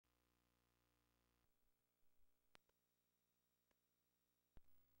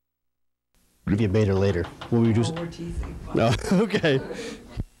give you a beta later. Will we do? We're teasing. No. Okay.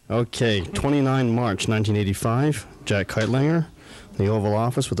 Okay. 29 March 1985. Jack Kightlinger, the Oval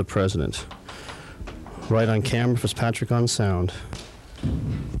Office with the President. Right on camera, Fitzpatrick on sound.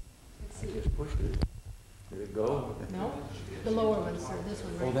 Just pushed it. Did it go? No, the lower one, sir. This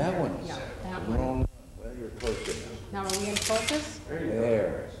one right Oh, that here. one? Yeah, that one. Wrong. Well, you're close enough. Now, are we in focus?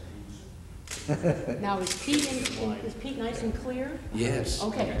 There. Now, is Pete nice and clear? Yes.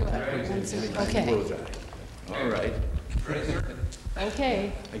 Okay, good. Okay, All right.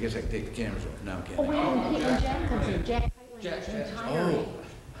 okay. I guess I can take the cameras off now, Oh, can wait, I? when Jack comes in, Jack Kightlinger is retiring.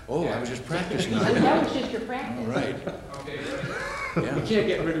 Oh, I was just practicing. That was just your practice. All right. Yeah. You can't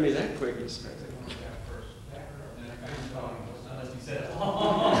get rid of me that quick.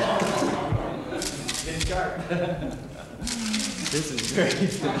 This is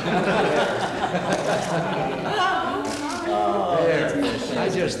great. There. I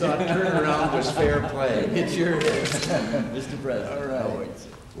just thought turnaround was fair play. It sure is. Mr. President. All right.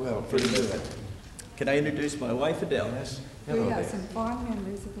 Well, pretty good. Can I introduce my wife, Adele? Yes. We Hello have there. some fond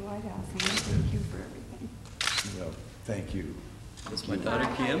memories of the White House, and we thank you for everything. Well, thank you. This is my daughter,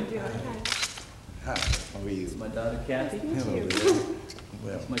 Kim. Hi, how are you? This is my daughter, Kathy. Hello there.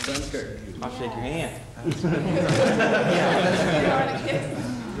 Well, This is my son, Kirk. I'll shake your hand.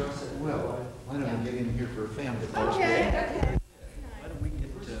 well, why don't we get in here for a family photo? Why don't we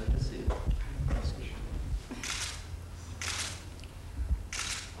get to see?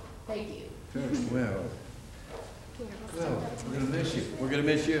 Thank you. Well, we're gonna miss you. We're going to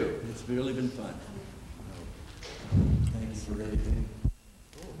miss you. It's really been fun. Thank you for everything.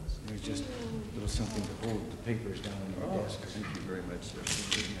 There's just a little something to hold the papers down on your desk. Thank you very much, sir.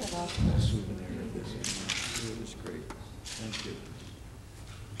 A souvenir of this. It was great. Thank you.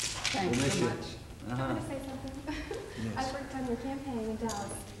 Thanks We'll miss so you. much. I'm going to say something. I worked on your campaign in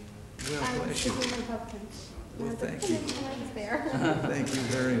Dallas. Well, I was bless you. speaking Republican. Well, thank you. I was there. Thank you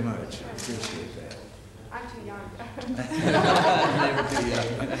very much. I appreciate that. I'm too young. Never too young.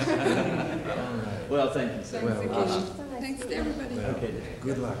 Well, thank you, sir. Well, Thanks to everybody. well, Okay.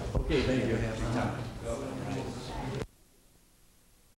 good luck. Okay, thank you. Happy time.